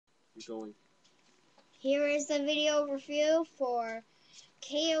Going. Here is the video review for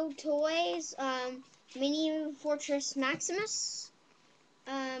KO Toys Mini Fortress Maximus.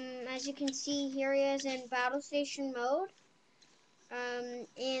 As you can see, here he is in Battle Station mode.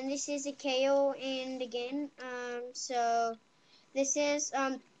 And this is a KO, and again, so this is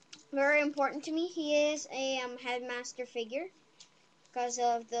very important to me. He is a headmaster figure because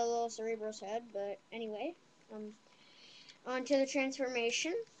of the little Cerebro's head, but anyway, on to the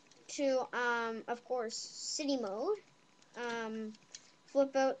transformation to, of course, city mode.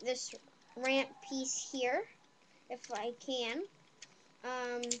 Flip out this ramp piece here, if I can,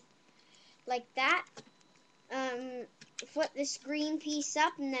 like that. Flip this green piece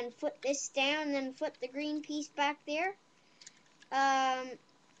up, and then flip this down, and then flip the green piece back there.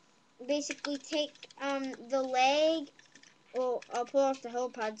 Basically take the leg. Well, I'll pull off the whole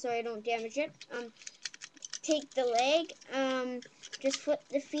pod so I don't damage it. Take the leg. Just flip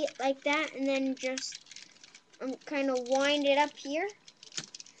the feet like that, and then just kind of wind it up here.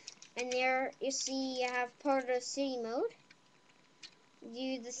 And there you see you have part of city mode.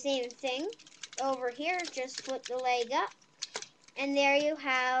 Do the same thing over here. Just flip the leg up, and there you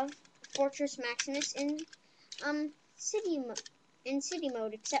have Fortress Maximus in city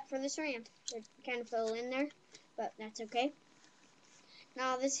mode, except for this ramp. It kind of fell in there, but that's okay.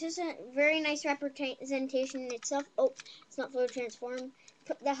 Now this is a very nice representation in itself. Oh, it's not fully transformed.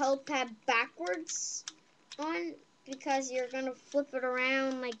 Put the health pad backwards on because you're gonna flip it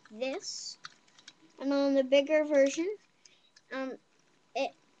around like this. And on the bigger version,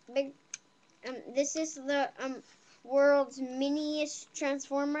 this is the world's miniest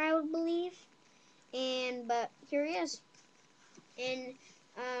transformer, I would believe. But here he is in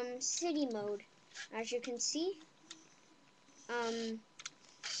city mode, as you can see.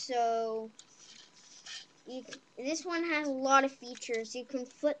 So this one has a lot of features. You can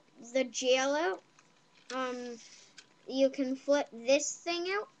flip the jail out. You can flip this thing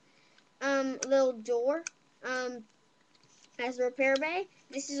out. Little door. As a repair bay.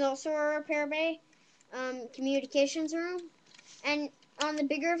 This is also a repair bay. Communications room. And on the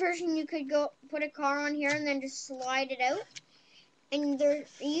bigger version, you could go put a car on here and then just slide it out. And there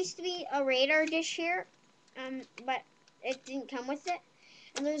used to be a radar dish here, but it didn't come with it.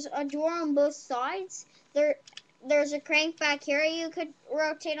 And there's a door on both sides. There's a crank back here you could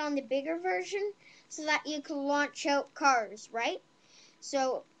rotate on the bigger version so that you could launch out cars, right?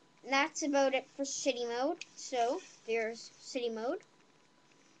 So that's about it for city mode. So there's city mode.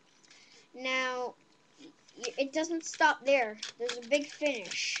 Now, it doesn't stop there. There's a big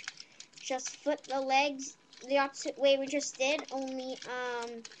finish. Just flip the legs the opposite way we just did, only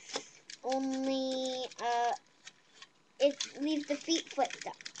leave the feet flipped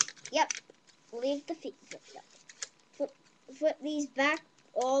up. Yep, leave the feet flipped up. Flip these back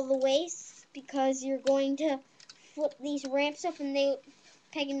all the way because you're going to flip these ramps up and they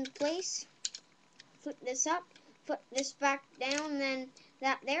peg into place. Flip this up, flip this back down, and then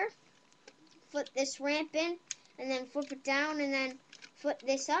that there. Flip this ramp in, and then flip it down, and then flip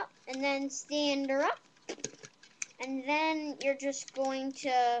this up, and then stand her up. And then you're just going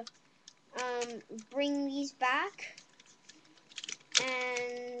to bring these back,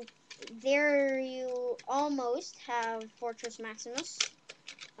 and there you almost have Fortress Maximus.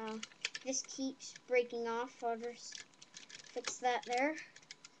 This keeps breaking off. I'll just fix that there.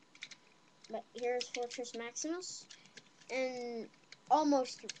 But here's Fortress Maximus in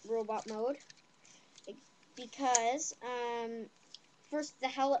almost robot mode, because first the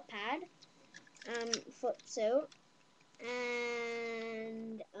helipad flips out,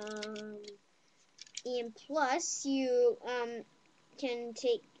 and plus you can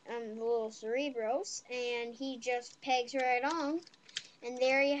take the little Cerebros, and he just pegs right on, and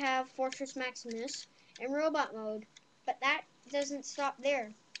there you have Fortress Maximus in robot mode. But that doesn't stop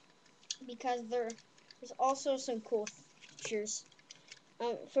there, because there's also some cool features.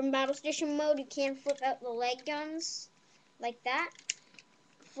 From Battle Station mode, you can flip out the leg guns like that,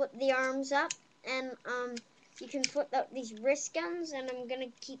 flip the arms up, and you can flip out these wrist guns, and I'm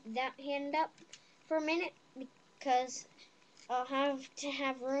gonna keep that hand up for a minute because I'll have to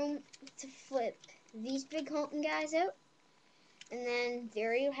have room to flip these big honking guys out. And then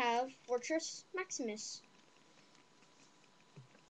there you have Fortress Maximus.